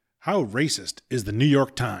How racist is the New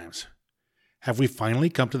York Times? Have we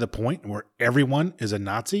finally come to the point where everyone is a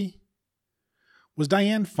Nazi? Was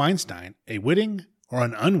Dianne Feinstein a witting or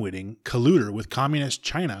an unwitting colluder with communist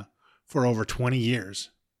China for over 20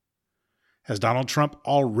 years? Has Donald Trump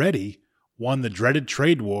already won the dreaded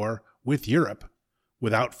trade war with Europe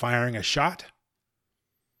without firing a shot?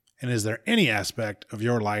 And is there any aspect of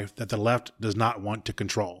your life that the left does not want to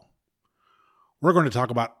control? We're going to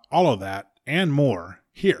talk about all of that and more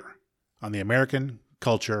here on the American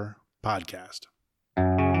Culture Podcast.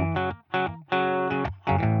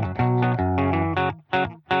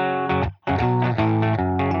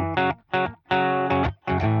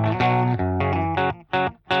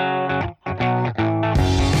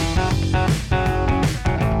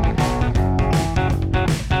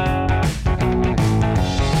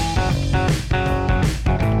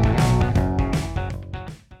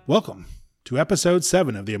 Welcome to episode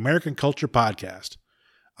 7 of the American Culture Podcast.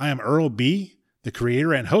 I am Earl B., the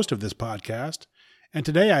creator and host of this podcast, and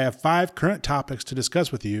today I have 5 current topics to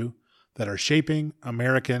discuss with you that are shaping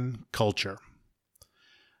American culture.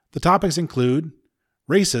 The topics include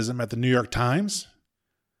racism at the New York Times,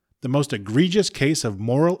 the most egregious case of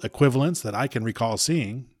moral equivalence that I can recall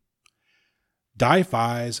seeing,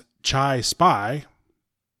 Di-Fi's Chai spy,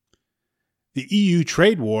 the EU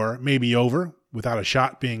trade war may be over without a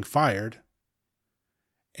shot being fired,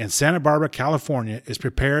 and Santa Barbara, California is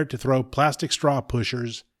prepared to throw plastic straw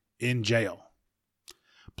pushers in jail.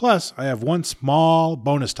 Plus, I have one small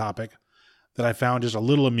bonus topic that I found just a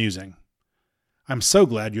little amusing. I'm so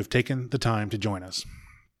glad you've taken the time to join us.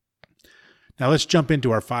 Now let's jump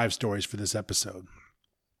into our 5 stories for this episode.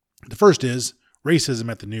 The first is racism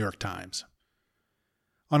at the New York Times.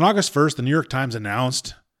 On August 1st, the New York Times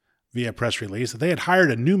announced via press release that they had hired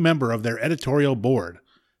a new member of their editorial board,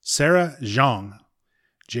 Sarah Jeong,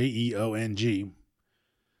 Jeong.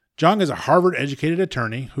 Jeong is a Harvard-educated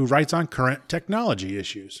attorney who writes on current technology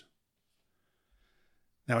issues.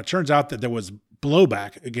 Now, it turns out that there was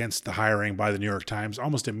blowback against the hiring by the New York Times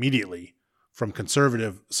almost immediately from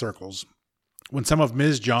conservative circles when some of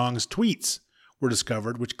Ms. Jeong's tweets were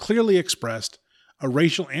discovered, which clearly expressed a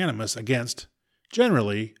racial animus against,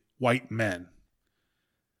 generally, white men.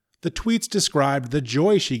 The tweets described the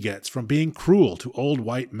joy she gets from being cruel to old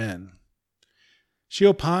white men. She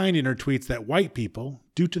opined in her tweets that white people,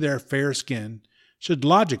 due to their fair skin, should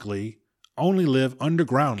logically only live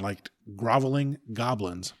underground like groveling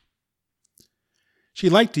goblins. She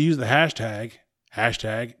liked to use the hashtag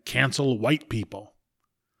 #CancelWhitePeople.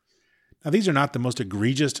 Now, these are not the most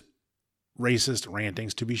egregious racist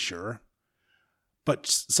rantings, to be sure, but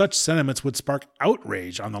such sentiments would spark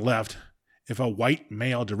outrage on the left if a white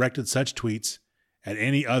male directed such tweets at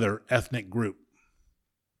any other ethnic group.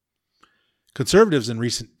 Conservatives in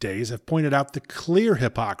recent days have pointed out the clear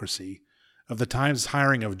hypocrisy of the Times'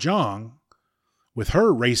 hiring of Jeong, with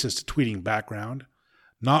her racist tweeting background,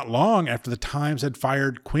 not long after the Times had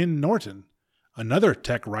fired Quinn Norton, another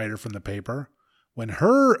tech writer from the paper, when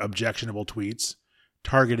her objectionable tweets,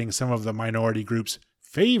 targeting some of the minority groups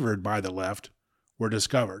favored by the left, were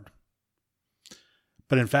discovered.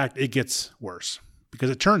 But in fact, it gets worse, because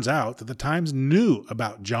it turns out that the Times knew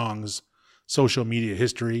about Jeong's social media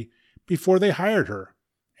history before they hired her,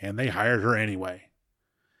 and they hired her anyway.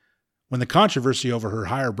 When the controversy over her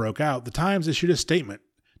hire broke out, the Times issued a statement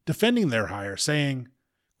defending their hire, saying,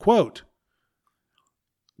 quote,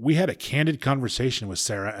 "We had a candid conversation with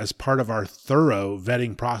Sarah as part of our thorough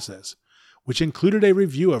vetting process, which included a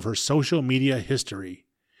review of her social media history.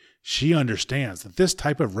 She understands that this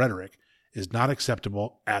type of rhetoric is not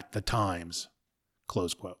acceptable at the Times."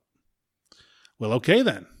 Close quote. Well, okay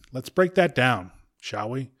then. Let's break that down, shall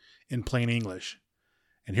we? In plain English.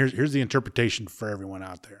 And here's the interpretation for everyone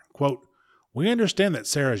out there. Quote, "We understand that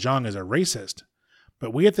Sarah Jeong is a racist,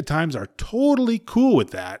 but we at the Times are totally cool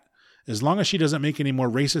with that as long as she doesn't make any more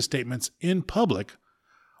racist statements in public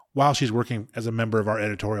while she's working as a member of our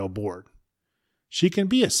editorial board. She can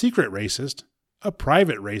be a secret racist, a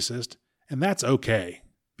private racist, and that's okay,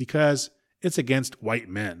 because it's against white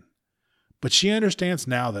men. But she understands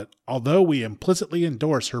now that although we implicitly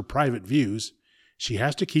endorse her private views, she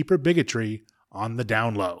has to keep her bigotry on the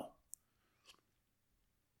down low."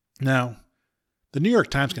 Now, the New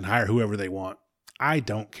York Times can hire whoever they want. I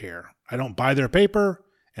don't care. I don't buy their paper,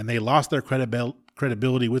 and they lost their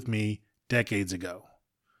credibility with me decades ago.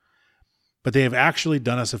 But they have actually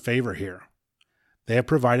done us a favor here. They have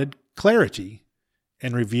provided clarity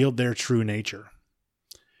and revealed their true nature.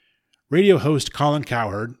 Radio host Colin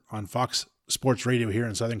Cowherd on Fox Sports Radio here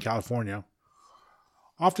in Southern California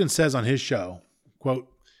often says on his show, quote,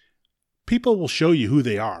 "People will show you who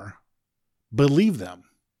they are. Believe them,"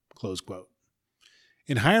 close quote.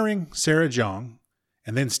 In hiring Sarah Jeong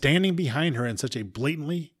and then standing behind her in such a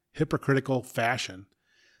blatantly hypocritical fashion,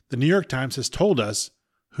 the New York Times has told us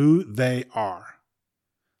who they are.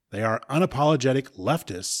 They are unapologetic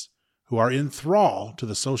leftists who are in thrall to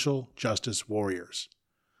the social justice warriors.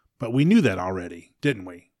 But we knew that already, didn't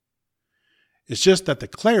we? It's just that the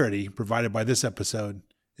clarity provided by this episode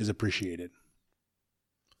is appreciated.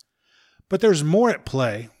 But there's more at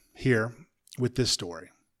play here with this story.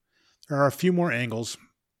 There are a few more angles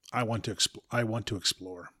I want to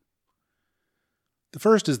explore. The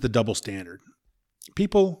first is the double standard.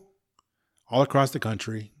 People all across the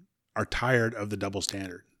country are tired of the double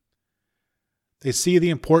standard. They see the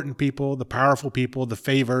important people, the powerful people, the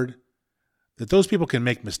favored, that those people can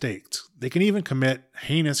make mistakes. They can even commit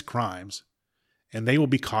heinous crimes, and they will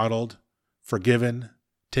be coddled, forgiven,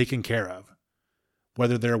 taken care of.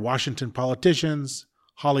 Whether they're Washington politicians,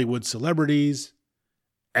 Hollywood celebrities,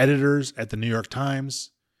 editors at the New York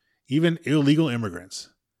Times, even illegal immigrants,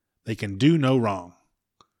 they can do no wrong.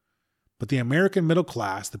 But the American middle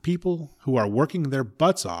class, the people who are working their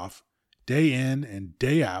butts off day in and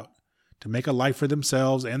day out to make a life for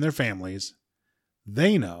themselves and their families,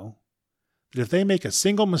 they know that if they make a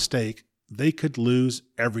single mistake, they could lose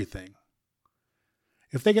everything.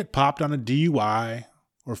 If they get popped on a DUI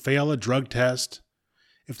or fail a drug test,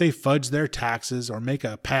 if they fudge their taxes or make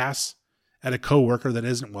a pass at a coworker that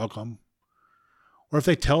isn't welcome, or if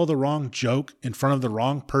they tell the wrong joke in front of the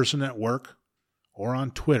wrong person at work or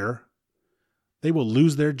on Twitter, they will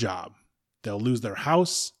lose their job. They'll lose their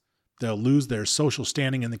house. They'll lose their social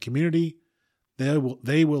standing in the community.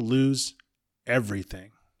 They will lose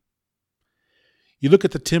everything. You look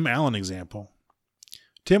at the Tim Allen example.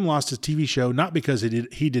 Tim lost his TV show not because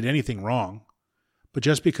he did anything wrong, but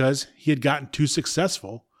just because he had gotten too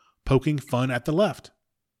successful poking fun at the left.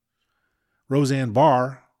 Roseanne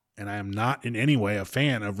Barr, and I am not in any way a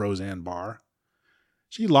fan of Roseanne Barr,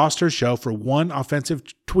 she lost her show for one offensive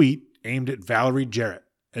tweet aimed at Valerie Jarrett,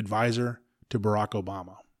 advisor to Barack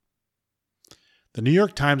Obama. The New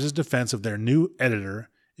York Times' defense of their new editor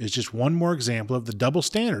is just one more example of the double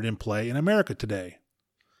standard in play in America today.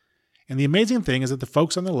 And the amazing thing is that the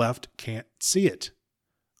folks on the left can't see it,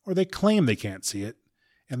 or they claim they can't see it,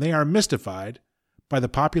 and they are mystified by the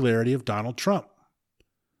popularity of Donald Trump.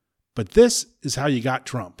 But this is how you got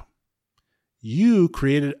Trump. You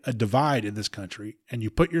created a divide in this country, and you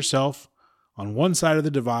put yourself on one side of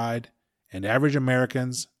the divide and average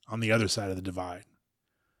Americans on the other side of the divide.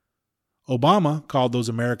 Obama called those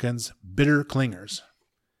Americans bitter clingers.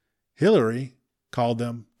 Hillary called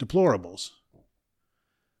them deplorables.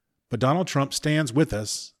 But Donald Trump stands with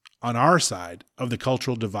us on our side of the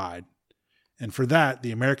cultural divide, and for that,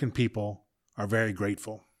 the American people are very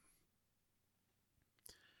grateful.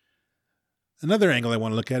 Another angle I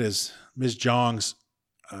want to look at is Ms. Jeong's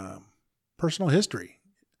personal history.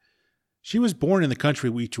 She was born in the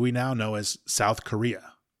country which we now know as South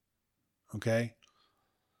Korea. Okay?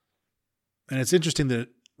 And it's interesting that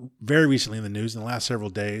very recently in the news, in the last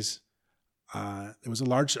several days, there was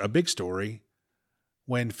a big story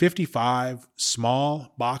when 55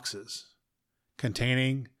 small boxes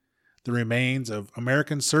containing the remains of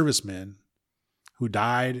American servicemen who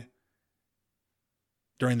died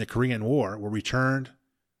during the Korean War were returned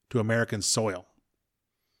to American soil.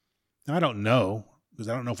 Now, I don't know, because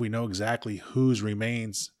I don't know if we know exactly whose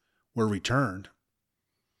remains were returned,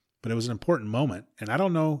 but it was an important moment. And I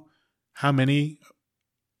don't know how many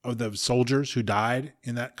of the soldiers who died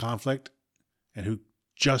in that conflict and who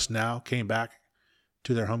just now came back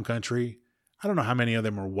to their home country, I don't know how many of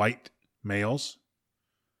them were white males,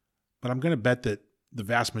 but I'm going to bet that the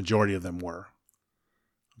vast majority of them were.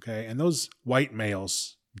 Okay, and those white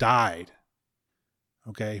males died,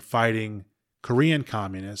 okay, fighting Korean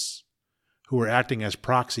communists who were acting as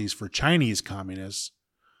proxies for Chinese communists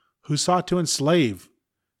who sought to enslave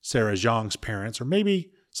Sarah Jeong's parents, or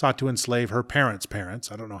maybe sought to enslave her parents'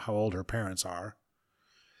 parents. I don't know how old her parents are.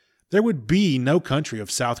 There would be no country of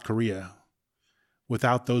South Korea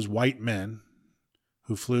without those white men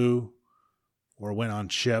who flew or went on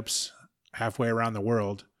ships halfway around the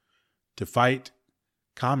world to fight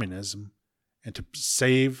communism and to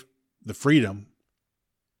save the freedom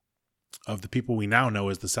of the people we now know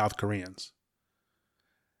as the South Koreans.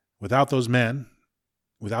 Without those men,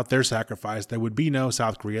 without their sacrifice, there would be no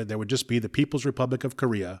South Korea. There would just be the People's Republic of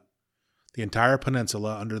Korea, the entire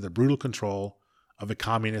peninsula under the brutal control of a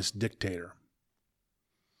communist dictator.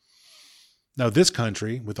 Now, this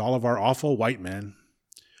country, with all of our awful white men,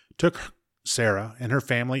 took Sarah and her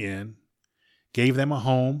family in, gave them a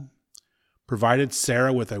home, provided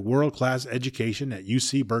Sarah with a world-class education at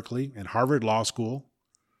UC Berkeley and Harvard Law School,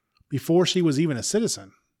 before she was even a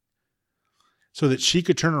citizen, so that she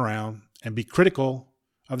could turn around and be critical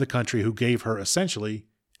of the country who gave her essentially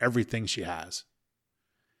everything she has.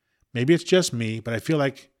 Maybe it's just me, but I feel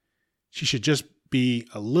like she should just be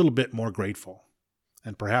a little bit more grateful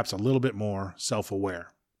and perhaps a little bit more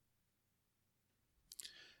self-aware.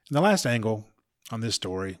 And the last angle on this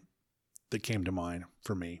story that came to mind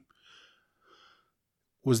for me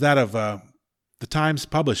was that of the Times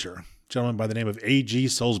publisher, a gentleman by the name of A.G.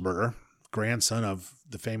 Sulzberger, grandson of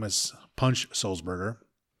the famous Punch Sulzberger.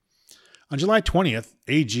 On July 20th,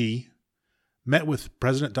 A.G. met with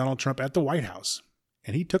President Donald Trump at the White House,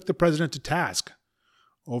 and he took the president to task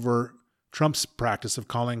over Trump's practice of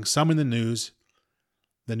calling some in the news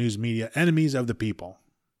media, enemies of the people.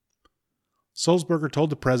 Sulzberger told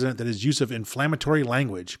the president that his use of inflammatory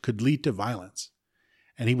language could lead to violence,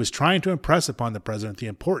 and he was trying to impress upon the president the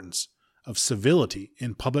importance of civility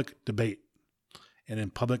in public debate and in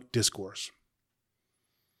public discourse.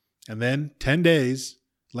 And then, 10 days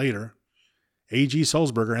later, A.G.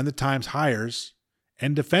 Sulzberger and the Times hires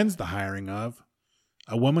and defends the hiring of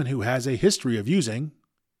a woman who has a history of using,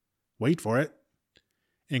 wait for it,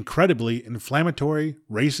 incredibly inflammatory,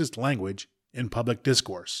 racist language in public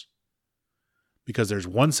discourse. Because there's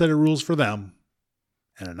one set of rules for them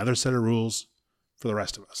and another set of rules for the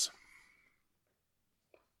rest of us.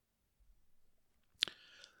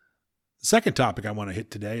 The second topic I want to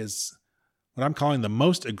hit today is what I'm calling the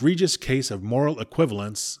most egregious case of moral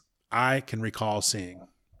equivalence I can recall seeing.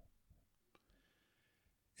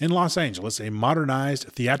 In Los Angeles, a modernized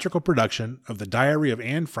theatrical production of The Diary of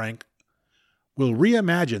Anne Frank will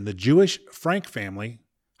reimagine the Jewish Frank family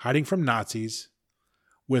hiding from Nazis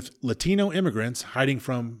with Latino immigrants hiding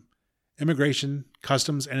from immigration,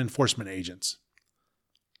 customs, and enforcement agents.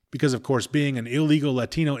 Because, of course, being an illegal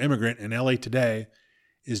Latino immigrant in LA today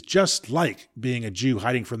is just like being a Jew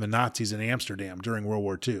hiding from the Nazis in Amsterdam during World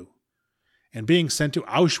War II. And being sent to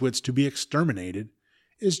Auschwitz to be exterminated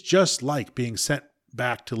is just like being sent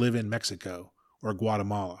back to live in Mexico or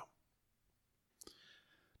Guatemala.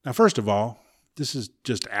 Now, first of all, this is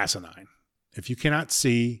just asinine. If you cannot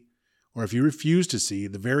see, or if you refuse to see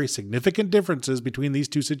the very significant differences between these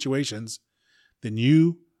two situations, then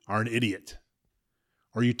you are an idiot.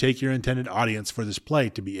 Or you take your intended audience for this play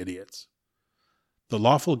to be idiots. The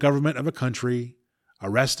lawful government of a country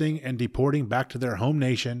arresting and deporting back to their home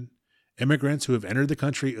nation immigrants who have entered the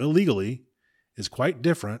country illegally is quite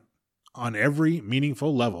different on every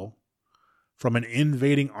meaningful level from an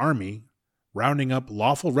invading army rounding up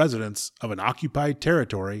lawful residents of an occupied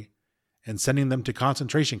territory and sending them to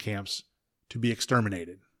concentration camps to be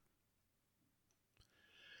exterminated.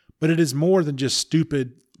 But it is more than just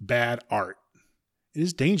stupid, bad art. It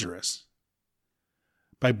is dangerous.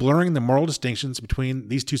 By blurring the moral distinctions between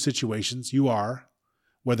these two situations, you are,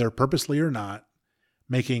 whether purposely or not,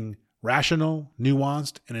 making rational,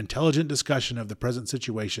 nuanced, and intelligent discussion of the present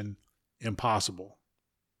situation impossible,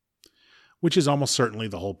 which is almost certainly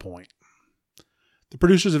the whole point. The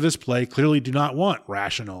producers of this play clearly do not want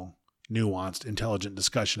rational, nuanced, intelligent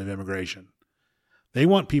discussion of immigration. They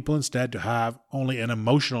want people instead to have only an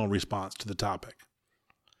emotional response to the topic.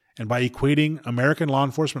 And by equating American law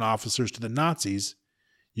enforcement officers to the Nazis,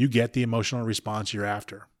 you get the emotional response you're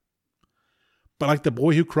after. But like The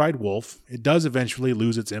Boy Who Cried Wolf, it does eventually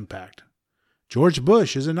lose its impact. George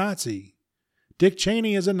Bush is a Nazi. Dick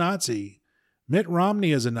Cheney is a Nazi. Mitt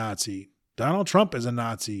Romney is a Nazi. Donald Trump is a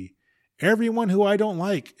Nazi. Everyone who I don't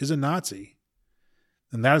like is a Nazi.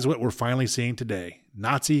 And that is what we're finally seeing today,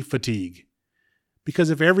 Nazi fatigue. Because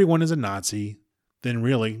if everyone is a Nazi, then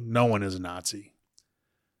really no one is a Nazi.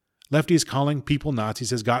 Lefties calling people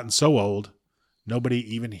Nazis has gotten so old,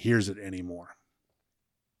 nobody even hears it anymore.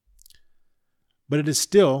 But it is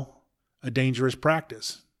still a dangerous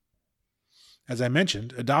practice. As I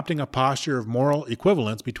mentioned, adopting a posture of moral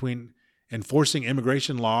equivalence between enforcing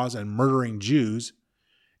immigration laws and murdering Jews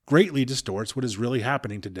greatly distorts what is really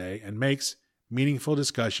happening today and makes meaningful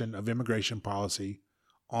discussion of immigration policy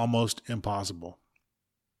almost impossible.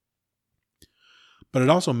 But it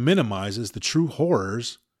also minimizes the true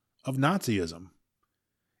horrors of Nazism,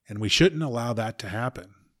 and we shouldn't allow that to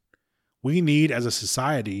happen. We need, as a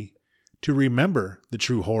society, to remember the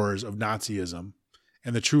true horrors of Nazism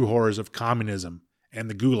and the true horrors of communism and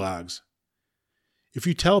the gulags. If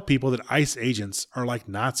you tell people that ICE agents are like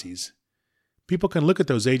Nazis, people can look at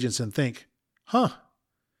those agents and think,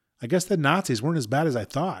 I guess the Nazis weren't as bad as I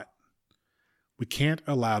thought. We can't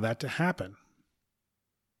allow that to happen.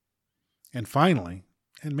 And finally,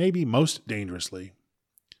 and maybe most dangerously,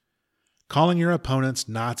 calling your opponents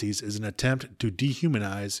Nazis is an attempt to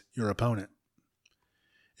dehumanize your opponent.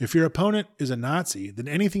 If your opponent is a Nazi, then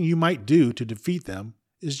anything you might do to defeat them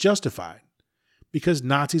is justified, because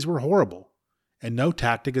Nazis were horrible, and no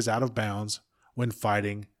tactic is out of bounds when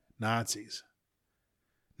fighting Nazis.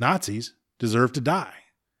 Nazis deserve to die.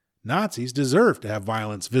 Nazis deserve to have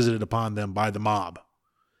violence visited upon them by the mob.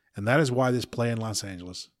 And that is why this play in Los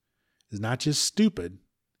Angeles is not just stupid,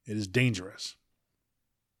 it is dangerous.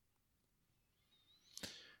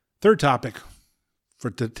 Third topic for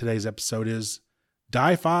today's episode is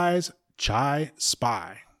Dai-Fi's Chai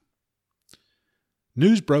Spy.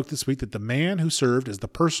 News broke this week that the man who served as the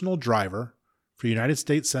personal driver for United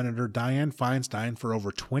States Senator Dianne Feinstein for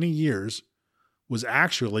over 20 years was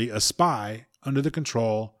actually a spy under the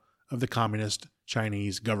control of the communist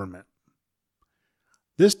Chinese government.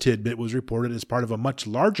 This tidbit was reported as part of a much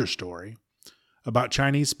larger story about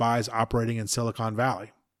Chinese spies operating in Silicon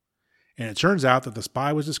Valley. And it turns out that the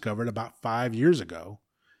spy was discovered about 5 years ago,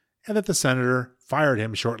 and that the senator fired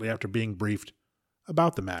him shortly after being briefed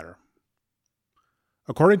about the matter.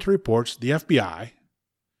 According to reports, the FBI,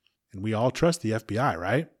 and we all trust the FBI,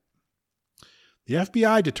 right? The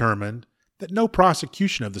FBI determined that no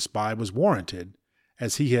prosecution of the spy was warranted,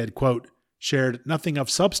 as he had, quote, shared nothing of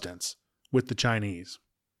substance with the Chinese.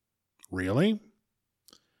 Really?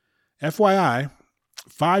 FYI,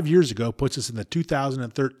 5 years ago puts us in the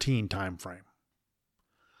 2013 timeframe.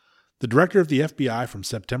 The director of the FBI from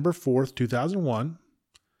September 4th, 2001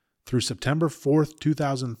 through September 4th,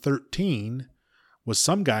 2013 was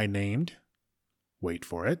some guy named, wait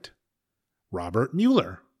for it, Robert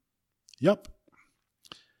Mueller. Yup.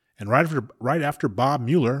 And right after Bob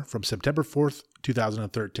Mueller from September 4th,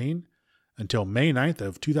 2013 until May 9th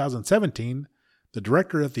of 2017, the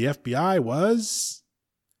director of the FBI was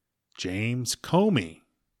James Comey.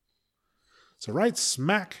 So right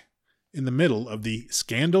smack in the middle of the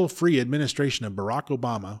scandal-free administration of Barack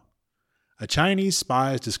Obama, a Chinese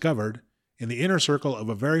spy is discovered in the inner circle of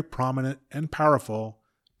a very prominent and powerful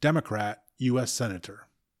Democrat U.S. Senator.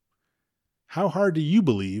 How hard do you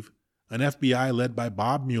believe an FBI led by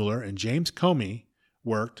Bob Mueller and James Comey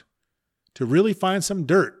worked to really find some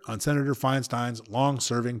dirt on Senator Feinstein's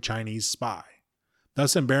long-serving Chinese spy,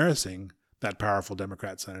 thus embarrassing that powerful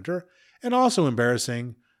Democrat senator and also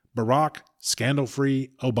embarrassing Barack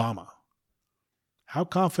scandal-free Obama? How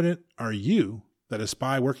confident are you that a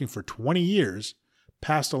spy working for 20 years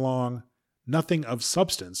passed along nothing of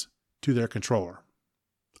substance to their controller?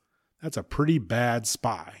 That's a pretty bad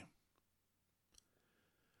spy.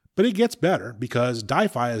 But it gets better, because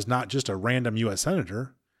Dai-Fi is not just a random U.S.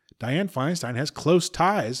 senator. Dianne Feinstein has close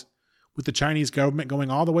ties with the Chinese government going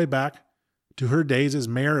all the way back to her days as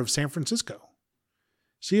mayor of San Francisco.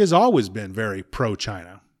 She has always been very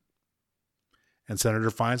pro-China. And Senator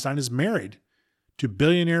Feinstein is married to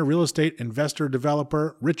billionaire real estate investor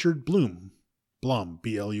developer Richard Blum,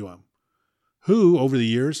 B-L-U-M, who over the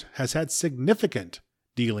years has had significant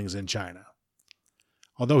dealings in China.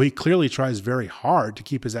 Although he clearly tries very hard to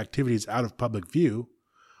keep his activities out of public view,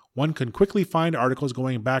 one can quickly find articles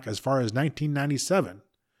going back as far as 1997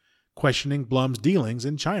 questioning Blum's dealings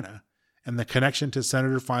in China and the connection to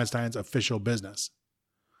Senator Feinstein's official business.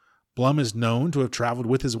 Blum is known to have traveled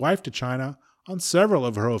with his wife to China on several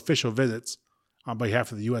of her official visits on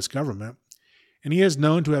behalf of the U.S. government, and he is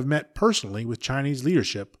known to have met personally with Chinese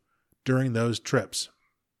leadership during those trips.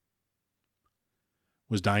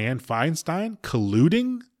 Was Dianne Feinstein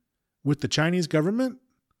colluding with the Chinese government?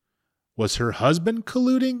 Was her husband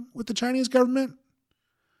colluding with the Chinese government?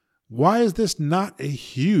 Why is this not a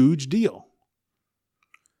huge deal?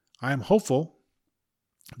 I am hopeful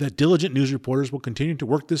that diligent news reporters will continue to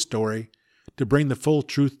work this story to bring the full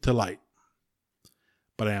truth to light.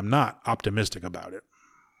 But I am not optimistic about it.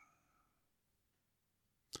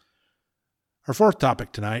 Our fourth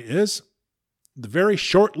topic tonight is the very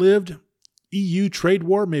short-lived EU trade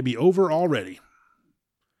war may be over already.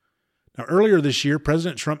 Now, earlier this year,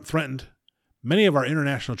 President Trump threatened many of our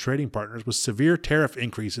international trading partners with severe tariff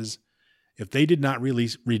increases if they did not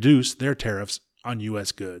reduce their tariffs on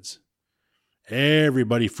U.S. goods.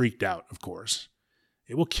 Everybody freaked out, of course.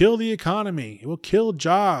 It will kill the economy. It will kill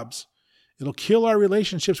jobs. It'll kill our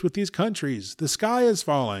relationships with these countries. The sky is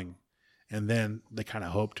falling. And then they kind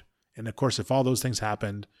of hoped. And of course, if all those things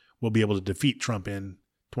happened, we'll be able to defeat Trump in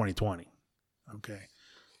 2020. Okay.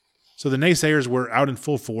 So the naysayers were out in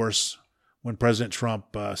full force when President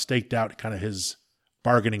Trump staked out kind of his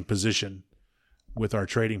bargaining position with our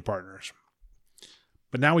trading partners.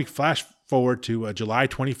 But now we flash forward to July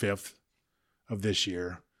 25th of this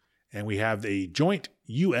year, and we have a joint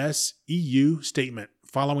U.S.-EU statement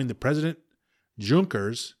following the President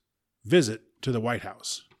Juncker's visit to the White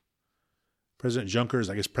House. President Juncker is,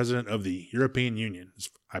 I guess, president of the European Union,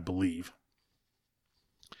 I believe.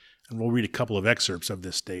 And we'll read a couple of excerpts of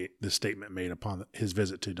this statement made upon his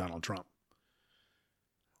visit to Donald Trump.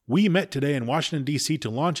 We met today in Washington, D.C. to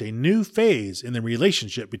launch a new phase in the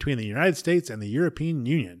relationship between the United States and the European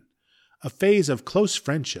Union, a phase of close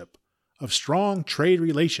friendship, of strong trade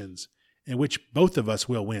relations in which both of us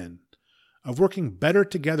will win, of working better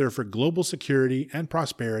together for global security and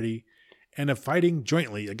prosperity, and of fighting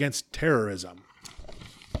jointly against terrorism.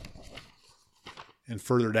 And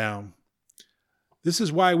further down, this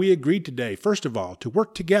is why we agreed today, first of all, to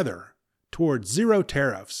work together towards zero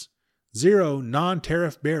tariffs, zero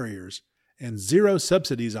non-tariff barriers, and zero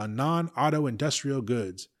subsidies on non-auto industrial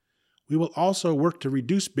goods. We will also work to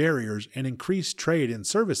reduce barriers and increase trade in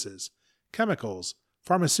services, chemicals,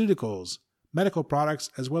 pharmaceuticals, medical products,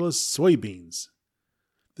 as well as soybeans.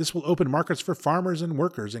 This will open markets for farmers and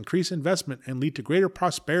workers, increase investment, and lead to greater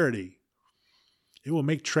prosperity. It will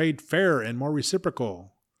make trade fair and more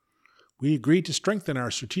reciprocal. We agreed to strengthen our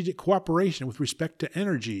strategic cooperation with respect to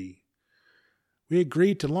energy. We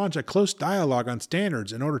agreed to launch a close dialogue on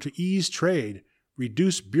standards in order to ease trade,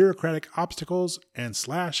 reduce bureaucratic obstacles, and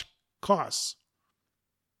slash costs.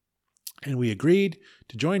 And we agreed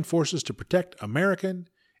to join forces to protect American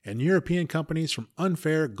and European companies from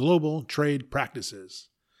unfair global trade practices,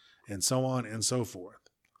 and so on and so forth.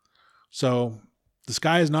 So the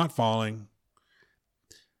sky is not falling.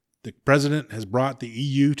 The president has brought the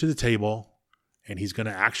EU to the table, and he's going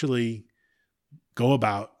to actually go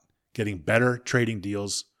about getting better trading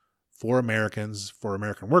deals for Americans, for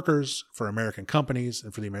American workers, for American companies,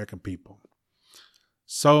 and for the American people.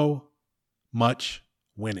 So much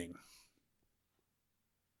winning.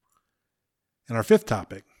 And our fifth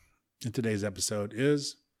topic in today's episode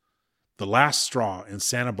is the last straw in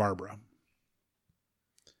Santa Barbara.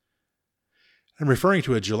 I'm referring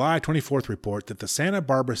to a July 24th report that the Santa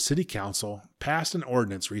Barbara City Council passed an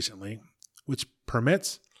ordinance recently which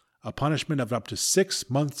permits a punishment of up to 6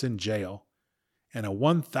 months in jail and a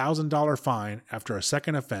 $1,000 fine after a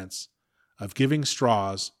second offense of giving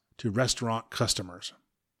straws to restaurant customers.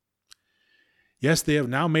 Yes, they have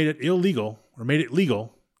now made it legal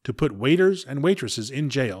to put waiters and waitresses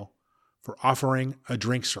in jail for offering a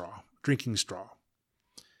drinking straw.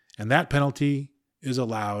 And that penalty is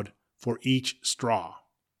allowed for each straw,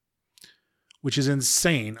 which is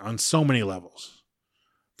insane on so many levels.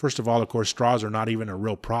 First of all, of course, straws are not even a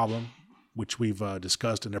real problem, which we've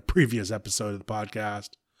discussed in a previous episode of the podcast.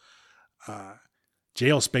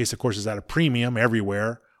 Jail space, of course, is at a premium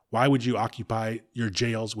everywhere. Why would you occupy your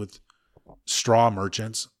jails with straw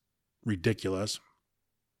merchants? Ridiculous.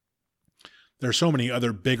 There are so many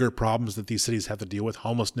other bigger problems that these cities have to deal with: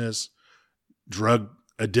 homelessness, drug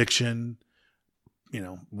addiction,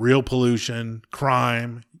 real pollution,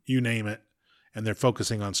 crime, you name it. And they're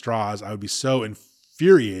focusing on straws. I would be so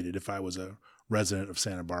infuriated if I was a resident of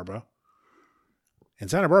Santa Barbara. And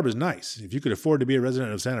Santa Barbara is nice. If you could afford to be a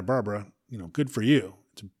resident of Santa Barbara, good for you.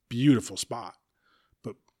 It's a beautiful spot.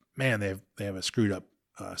 But man, they have a screwed up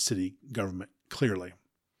city government, clearly.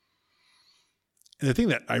 And the thing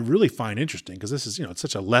that I really find interesting, because this is, it's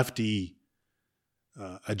such a lefty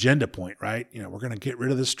agenda point, right? We're going to get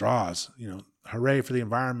rid of the straws. Hooray for the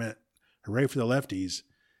environment, hooray for the lefties.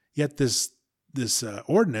 Yet this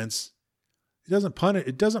ordinance, it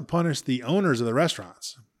doesn't punish the owners of the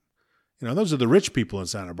restaurants. Those are the rich people in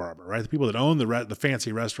Santa Barbara, right? The people that own the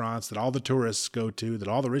fancy restaurants that all the tourists go to, that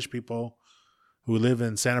all the rich people who live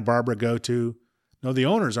in Santa Barbara go to. No, the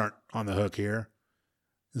owners aren't on the hook here.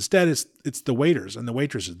 Instead, it's the waiters and the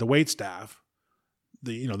waitresses, the wait staff,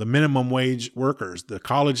 the minimum wage workers, the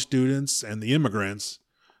college students, and the immigrants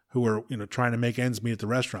who are trying to make ends meet at the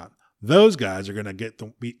restaurant. Those guys are going to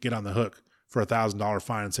get on the hook for a $1,000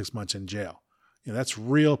 fine and 6 months in jail. That's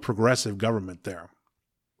real progressive government there.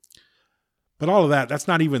 But all of that's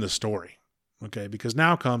not even the story, okay? Because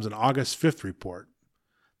now comes an August 5th report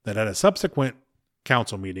that at a subsequent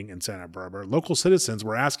council meeting in Santa Barbara, local citizens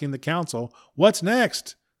were asking the council, what's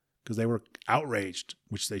next? Because they were outraged,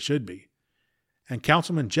 which they should be. And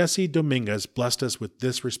Councilman Jesse Dominguez blessed us with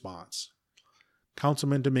this response.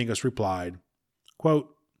 Councilman Dominguez replied,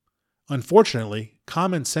 quote, "Unfortunately,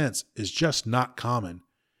 common sense is just not common.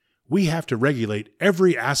 We have to regulate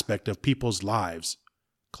every aspect of people's lives."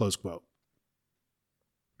 Close quote.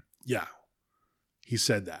 Yeah, he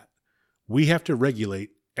said that. We have to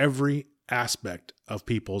regulate every aspect of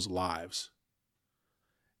people's lives.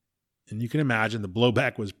 And you can imagine the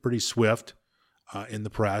blowback was pretty swift in the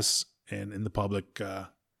press and in the public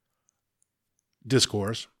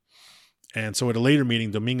discourse. And so at a later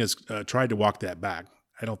meeting, Dominguez tried to walk that back.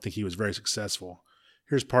 I don't think he was very successful.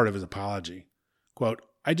 Here's part of his apology. Quote,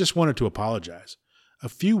 I just wanted to apologize. A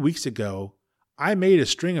few weeks ago, I made a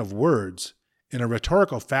string of words in a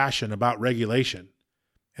rhetorical fashion about regulation,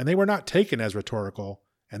 and they were not taken as rhetorical,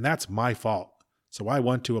 and that's my fault. So I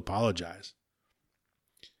want to apologize.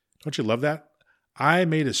 Don't you love that? I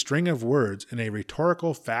made a string of words in a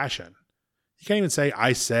rhetorical fashion. You can't even say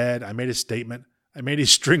I said, I made a statement. I made a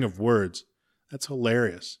string of words. That's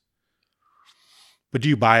hilarious. But do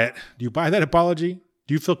you buy it? Do you buy that apology?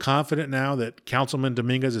 Do you feel confident now that Councilman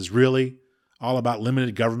Dominguez is really all about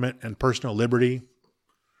limited government and personal liberty?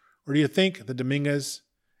 Or do you think that Dominguez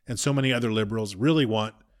and so many other liberals really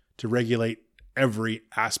want to regulate every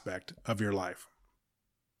aspect of your life?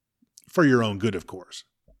 For your own good, of course.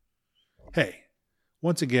 Hey,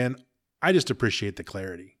 once again, I just appreciate the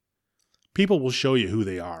clarity. People will show you who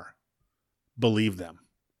they are. Believe them.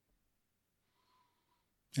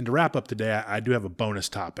 And to wrap up today, I do have a bonus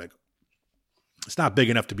topic. It's not big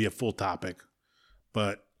enough to be a full topic,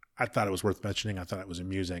 but I thought it was worth mentioning. I thought it was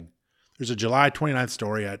amusing. There's a July 29th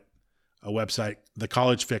story at a website,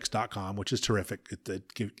 thecollegefix.com, which is terrific.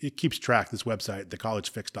 It keeps track, this website,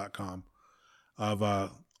 thecollegefix.com, of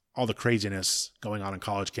all the craziness going on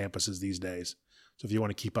college campuses these days. So if you want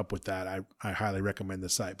to keep up with that, I highly recommend the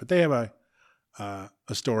site. But they have a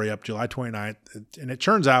story up July 29th, and it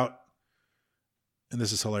turns out, and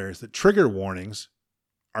this is hilarious, that trigger warnings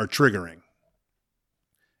are triggering.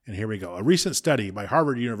 And here we go. A recent study by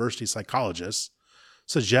Harvard University psychologists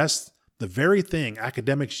suggests the very thing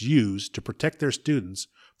academics use to protect their students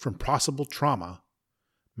from possible trauma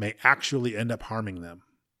may actually end up harming them.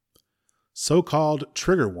 So-called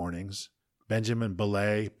trigger warnings, Benjamin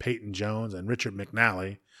Belay, Peyton Jones, and Richard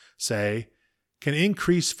McNally say, can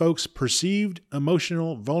increase folks' perceived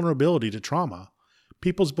emotional vulnerability to trauma,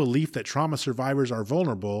 people's belief that trauma survivors are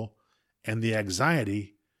vulnerable, and the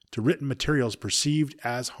anxiety to written materials perceived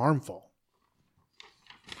as harmful.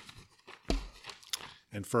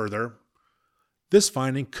 And further, this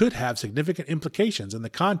finding could have significant implications in the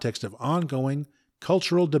context of ongoing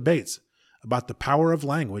cultural debates about the power of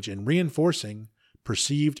language in reinforcing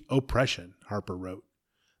perceived oppression, Harper wrote.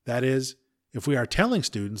 That is, if we are telling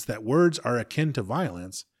students that words are akin to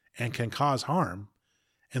violence and can cause harm,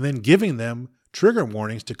 and then giving them trigger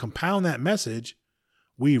warnings to compound that message,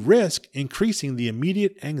 we risk increasing the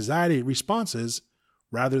immediate anxiety responses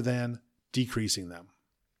rather than decreasing them.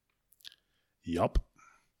 Yup.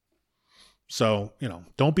 So,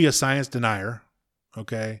 don't be a science denier,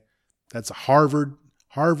 okay? That's a Harvard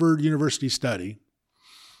University study.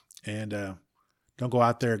 And don't go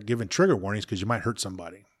out there giving trigger warnings because you might hurt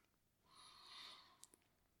somebody.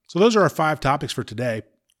 So those are our 5 topics for today.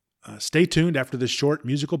 Stay tuned after this short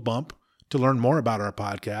musical bump to learn more about our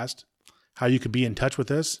podcast, how you can be in touch with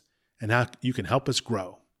us, and how you can help us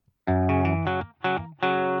grow.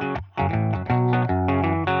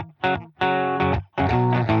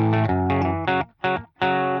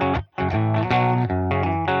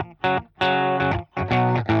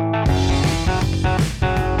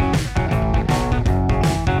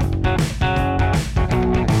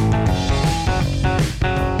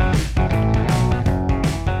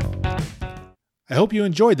 I hope you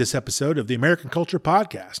enjoyed this episode of the American Culture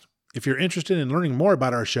Podcast. If you're interested in learning more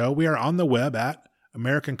about our show, we are on the web at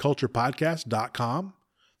americanculturepodcast.com.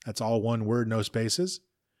 That's all one word, no spaces.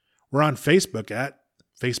 We're on Facebook at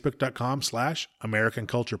facebook.com/American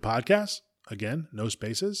Culture Podcast. Again, no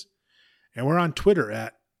spaces. And we're on Twitter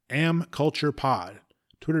at amculturepod.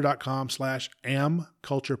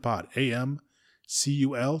 Twitter.com/amculturepod.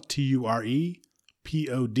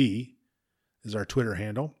 AMCULTUREPOD is our Twitter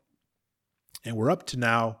handle. And we're up to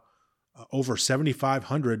now over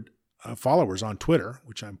 7,500 followers on Twitter,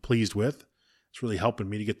 which I'm pleased with. It's really helping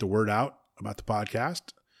me to get the word out about the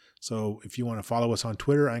podcast. So if you want to follow us on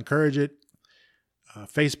Twitter, I encourage it.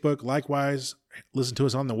 Facebook, likewise, listen to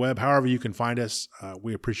us on the web, however you can find us.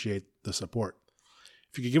 We appreciate the support.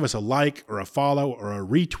 If you could give us a like or a follow or a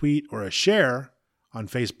retweet or a share on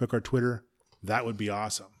Facebook or Twitter, that would be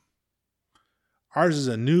awesome. Ours is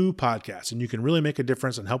a new podcast, and you can really make a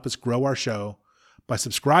difference and help us grow our show by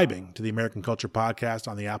subscribing to the American Culture Podcast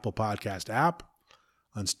on the Apple Podcast app,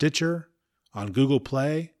 on Stitcher, on Google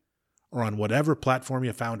Play, or on whatever platform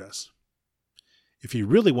you found us. If you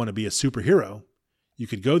really want to be a superhero, you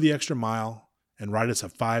could go the extra mile and write us a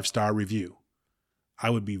 5-star review. I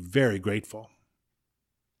would be very grateful.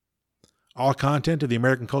 All content of the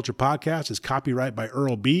American Culture Podcast is copyright by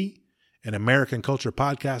Earl B. and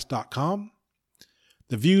AmericanCulturePodcast.com.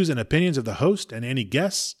 The views and opinions of the host and any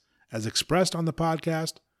guests, as expressed on the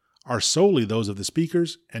podcast, are solely those of the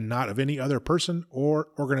speakers and not of any other person or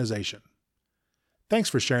organization. Thanks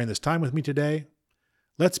for sharing this time with me today.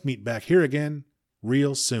 Let's meet back here again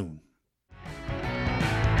real soon.